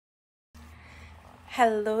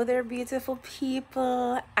Hello there, beautiful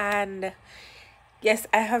people. And yes,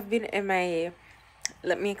 I have been MIA.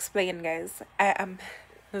 Let me explain, guys. I am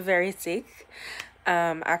very sick.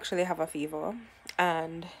 I actually have a fever.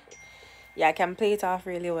 And yeah, I can play it off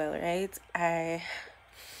really well, right? I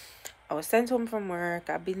was sent home from work.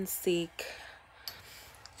 I've been sick.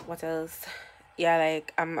 What else? Yeah,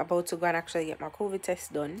 like I'm about to go and actually get my COVID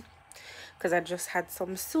test done because I just had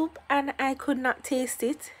some soup and I could not taste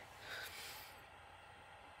it,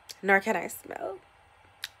 nor can I smell.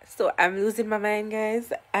 So I'm losing my mind,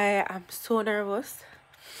 guys. I am so nervous.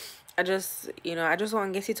 I just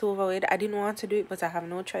want to get it over with. I didn't want to do it, but I have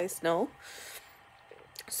no choice now.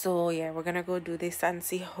 So yeah, we're gonna go do this and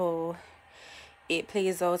see how it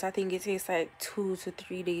plays out. I think it takes like 2 to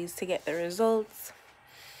 3 days to get the results.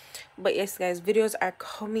 But yes, guys, videos are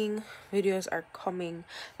coming. Videos are coming.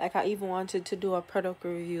 Like, I even wanted to do a product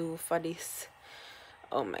review for this.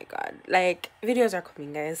 Oh my god, like, videos are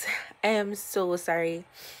coming, guys. I am so sorry,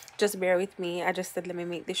 just bear with me. I just said let me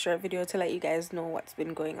make this short video to let you guys know what's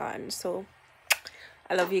been going on. So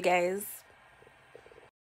I love you guys.